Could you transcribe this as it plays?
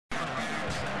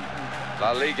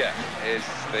La Liga is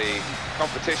the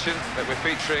competition that we're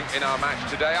featuring in our match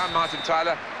today. I'm Martin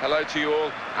Tyler. Hello to you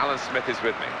all. Alan Smith is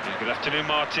with me. Yeah, good afternoon,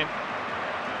 Martin.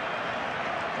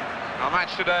 Our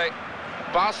match today,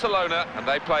 Barcelona, and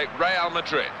they play Real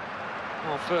Madrid.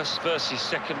 Well, first versus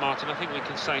second, Martin, I think we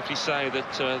can safely say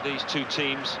that these two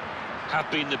teams have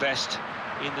been the best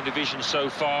in the division so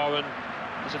far, and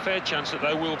there's a fair chance that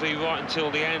they will be right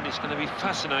until the end. It's going to be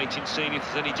fascinating seeing if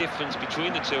there's any difference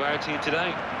between the two out here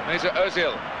today. Here's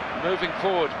Ozil moving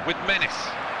forward with menace.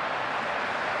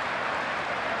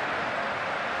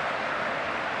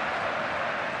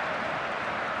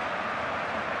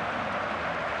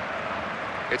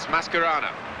 It's Mascherano.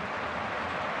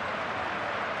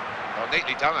 Oh,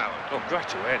 neatly done, Alan. Oh,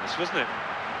 great awareness, wasn't it?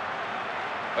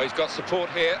 Oh, he's got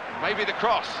support here. Maybe the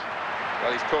cross.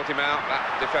 Well, he's caught him out. That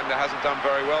defender hasn't done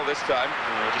very well this time.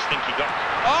 I just think he got...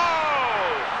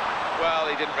 Oh! Well,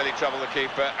 he didn't really trouble the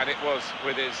keeper, and it was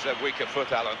with his weaker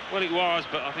foot, Alan. Well, it was,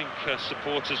 but I think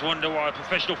supporters wonder why a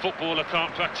professional footballer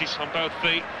can't practice on both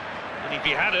feet. And if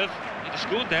he had have, he'd have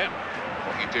scored there.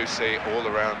 What you do see all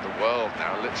around the world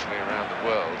now, literally around the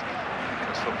world,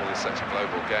 because football is such a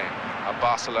global game, are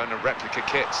Barcelona replica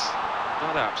kits.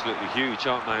 Oh, they're absolutely huge,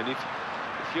 aren't they? And if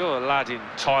you're a lad in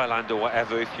Thailand or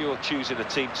whatever, if you're choosing a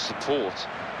team to support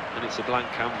and it's a blank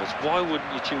canvas, why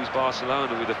wouldn't you choose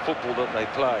Barcelona with the football that they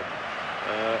play?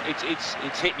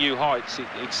 It's hit new heights.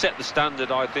 It's set the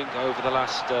standard, I think, over the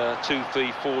last 2,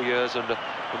 3, 4 years under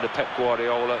Pep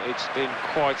Guardiola. It's been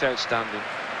quite outstanding.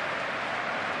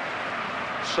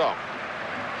 So,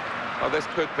 well, this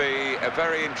could be a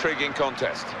very intriguing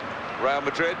contest. Real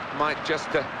Madrid might just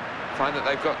find that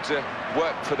they've got to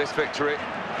work for this victory.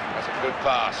 That's a good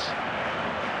pass.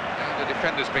 And the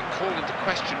defender's been called into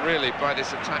question, really, by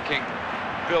this attacking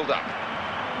build-up.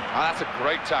 Ah, that's a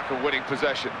great tackle, winning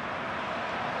possession.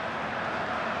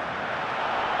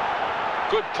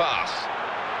 Good pass.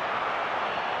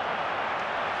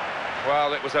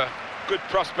 Well, it was a good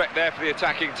prospect there for the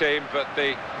attacking team, but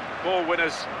the ball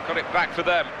winners got it back for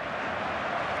them.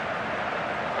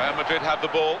 Real Madrid have the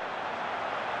ball.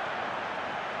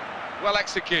 Well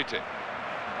executed.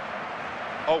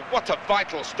 Oh, what a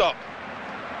vital stop.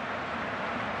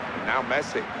 Now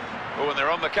Messi. Oh, and they're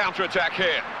on the counter-attack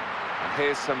here. And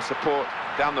here's some support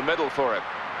down the middle for him.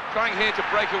 Trying here to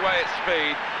break away at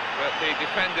speed, but the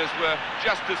defenders were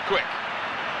just as quick.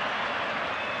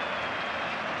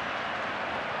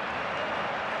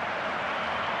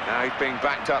 Now he's being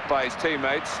backed up by his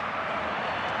teammates.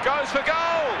 Goes for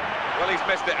goal! Well, he's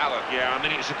missed it, Alan. Yeah, I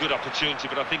mean, it's a good opportunity,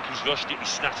 but I think he's rushed it, he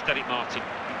snatched at it, Martin.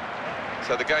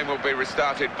 So the game will be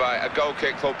restarted by a goal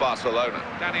kick for Barcelona.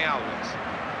 Dani Alves.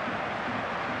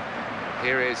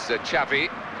 Here is Xavi.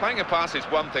 Playing a pass is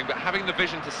one thing, but having the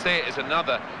vision to see it is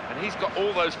another, and he's got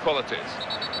all those qualities.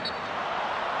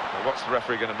 Well, what's the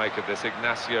referee going to make of this?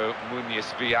 Ignacio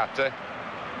Muñoz-Viata.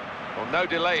 Well, no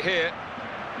delay here.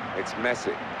 It's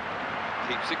Messi.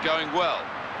 Keeps it going well.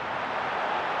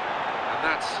 And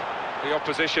that's the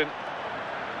opposition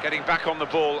getting back on the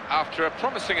ball after a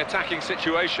promising attacking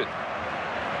situation.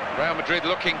 Real Madrid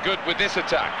looking good with this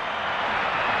attack.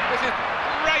 This is a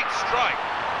great strike.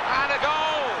 And a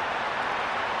goal!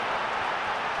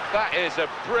 That is a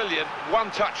brilliant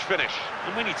one-touch finish.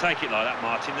 And when you take it like that,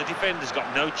 Martin, the defender's got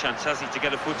no chance, has he, to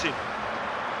get a foot in?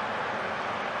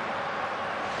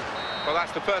 Well,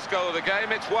 that's the first goal of the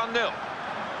game. It's 1-0.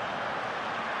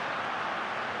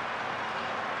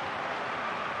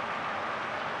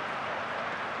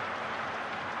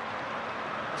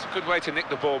 It's a good way to nick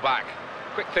the ball back.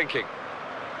 Quick thinking.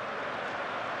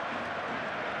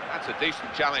 That's a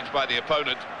decent challenge by the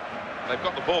opponent. They've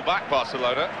got the ball back,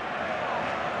 Barcelona.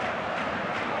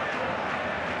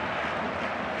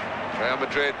 Real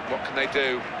Madrid, what can they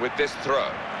do with this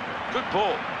throw? Good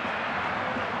ball.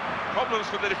 Problems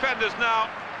for the defenders now.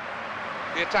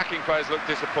 The attacking players look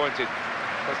disappointed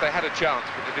because they had a chance,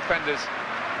 but the defenders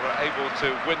were able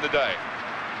to win the day.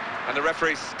 And the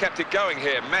referee's kept it going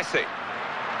here. Messi.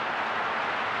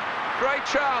 Great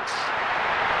chance.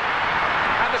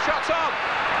 And the shot's on.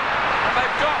 And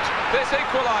they've got this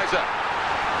equaliser.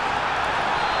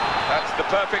 That's the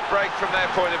perfect break from their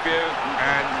point of view,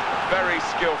 and very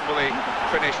skillfully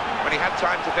finished. When he had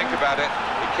time to think about it,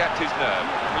 he kept his nerve.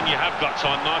 When you have got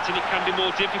time, Martin, it can be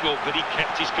more difficult, but he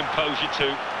kept his composure too.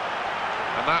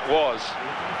 And that was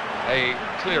a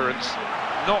clearance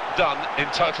not done in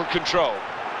total control.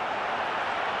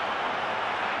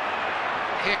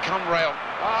 Here come Real.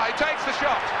 Ah, he takes the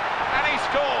shot, and he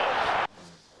scores.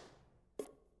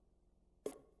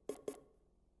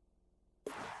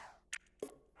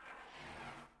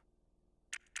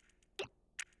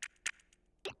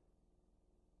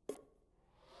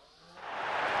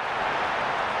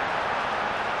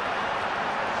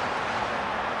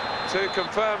 to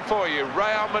confirm for you,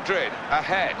 Real Madrid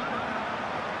ahead.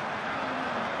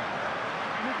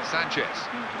 Sanchez.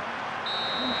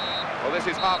 Well, this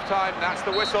is half-time, that's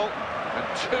the whistle, and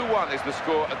 2-1 is the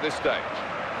score at this stage.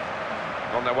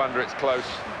 Well, no wonder it's close.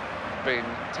 Been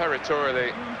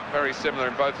territorially very similar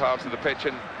in both halves of the pitch,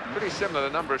 and pretty similar the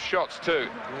number of shots too.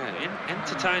 Yeah,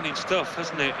 entertaining stuff,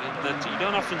 hasn't it? And that you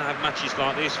don't often have matches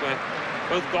like this where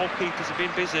both goalkeepers have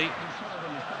been busy.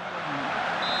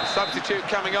 The substitute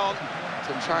coming on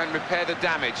to try and repair the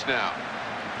damage now.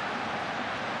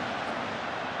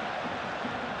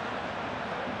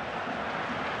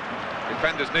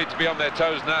 Defenders need to be on their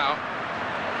toes now.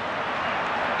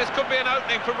 This could be an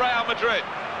opening for Real Madrid.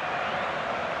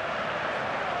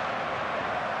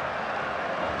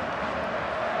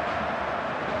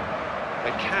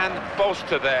 They can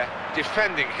bolster their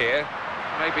defending here,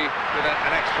 maybe with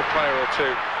an extra player or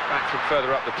two back from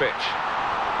further up the pitch.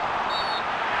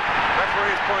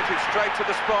 Referee has pointed straight to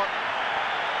the spot.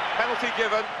 Penalty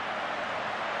given.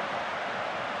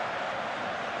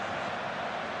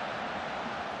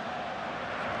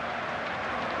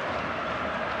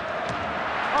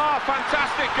 Oh,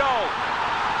 fantastic goal!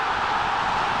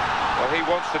 Well, he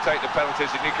wants to take the penalties,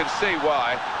 and you can see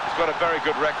why. He's got a very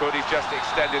good record, he's just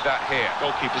extended that here.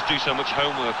 Goalkeepers do so much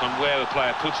homework on where a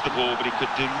player puts the ball, but he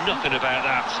could do nothing about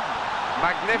that.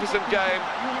 Magnificent game,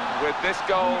 with this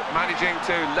goal managing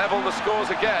to level the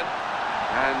scores again.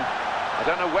 And I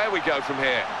don't know where we go from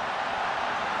here.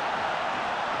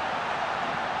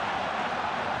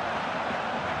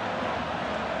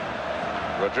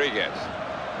 Rodriguez.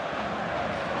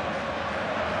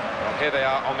 Well, here they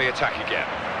are on the attack again.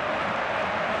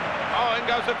 Oh, in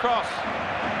goes the cross.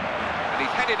 And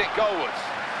he's headed it goalwards.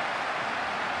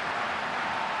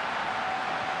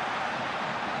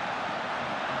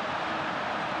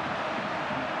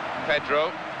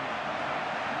 Pedro.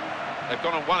 They've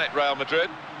gone and won it, Real Madrid.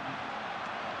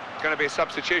 It's going to be a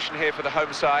substitution here for the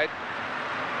home side.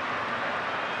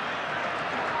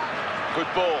 Good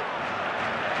ball.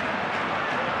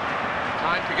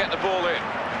 Time to get the ball in.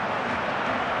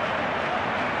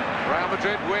 Real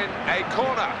Madrid win a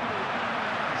corner.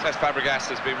 Cesc Fabregas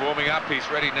has been warming up. He's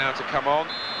ready now to come on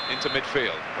into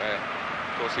midfield, where,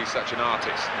 of course, he's such an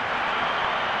artist.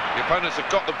 The opponents have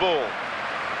got the ball.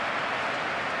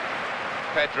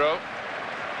 Pedro.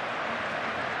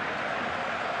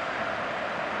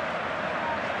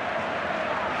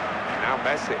 Now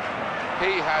Messi.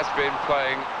 He has been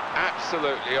playing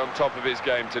absolutely on top of his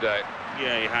game today.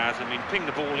 Yeah, he has. I mean, ping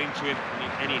the ball into him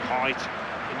in any height,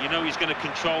 and you know he's going to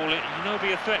control it, and you know he'll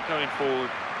be a threat going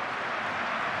forward.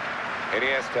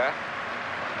 Iniesta.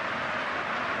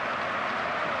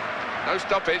 No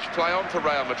stoppage, play on for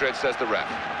Real Madrid, says the ref.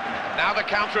 Now the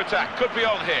counter-attack could be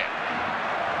on here.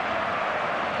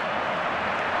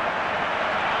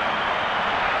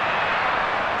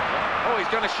 Oh, he's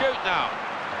going to shoot now.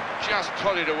 Just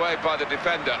prodded away by the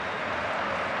defender.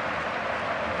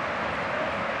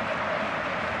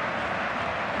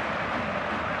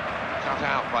 Cut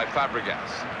out by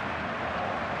Fabregas.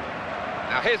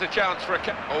 Now here's a chance for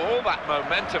all that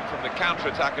momentum from the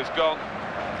counter-attack has gone,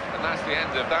 and that's the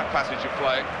end of that passage of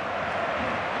play.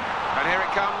 And here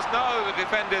it comes. No, the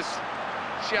defender's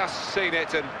just seen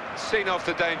it and seen off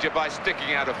the danger by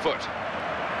sticking out a foot.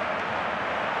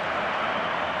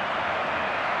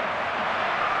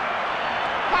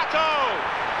 Pato!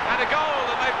 And a goal,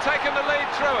 and they've taken the lead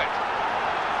through it.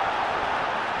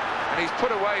 And he's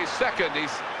put away his second.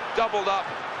 He's doubled up,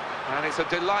 and it's a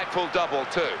delightful double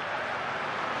too.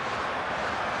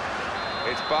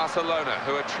 It's Barcelona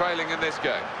who are trailing in this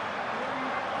game.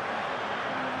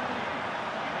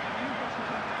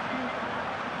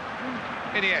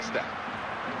 Iniesta.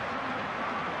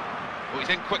 Oh, he's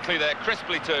in quickly there,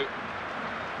 crisply too.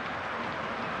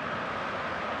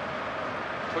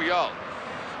 Puyol.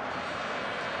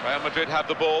 Real Madrid have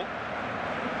the ball.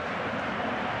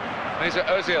 Mesut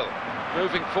Ozil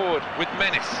moving forward with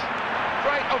menace.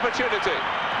 Great opportunity.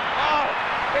 Oh,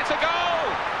 it's a goal!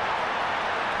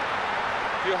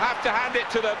 You have to hand it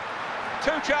to them.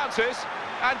 2 chances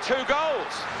and 2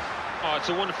 goals. Oh, it's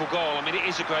a wonderful goal. I mean, it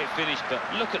is a great finish, but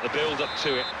look at the build-up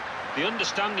to it. The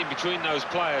understanding between those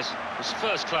players was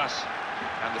first class.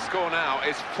 And the score now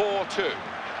is 4-2.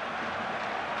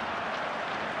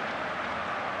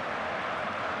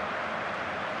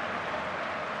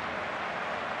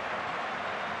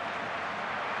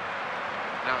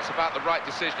 Now it's about the right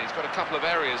decision. He's got a couple of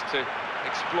areas to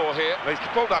explore here. He's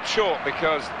pulled up short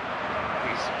because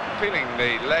he's feeling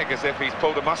the leg as if he's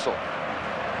pulled a muscle.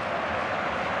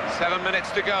 7 minutes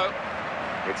to go.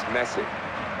 It's Messi.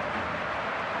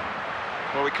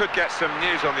 Well, we could get some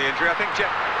news on the injury. I think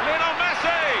Lionel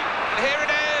Messi! And here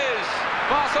it is!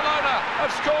 Barcelona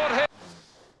have scored here.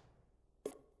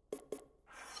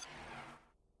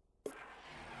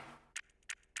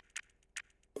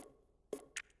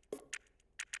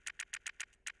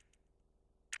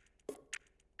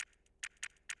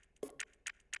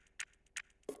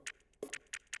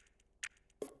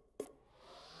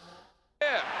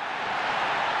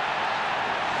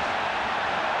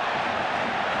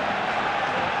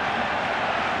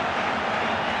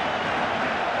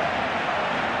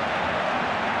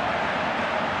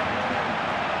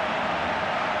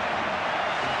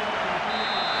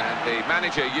 The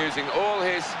manager using all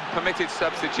his permitted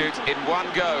substitutes in one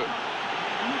go.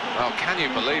 Well, can you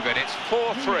believe it? It's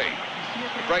 4-3.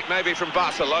 A break maybe from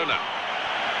Barcelona.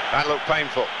 That looked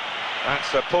painful.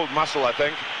 That's a pulled muscle, I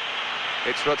think.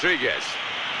 It's Rodriguez.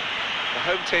 The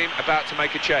home team about to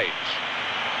make a change.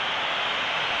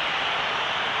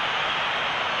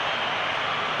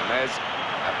 And there's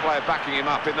a player backing him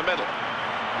up in the middle.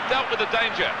 Dealt with the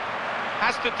danger.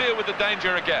 Has to deal with the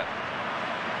danger again.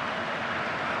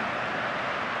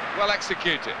 Well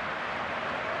executed.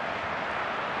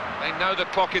 They know the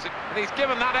clock is... And he's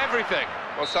given that everything.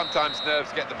 Well, sometimes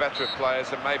nerves get the better of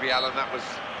players, and maybe, Alan, that was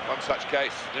one such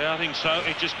case. Yeah, I think so.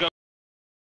 It just goes...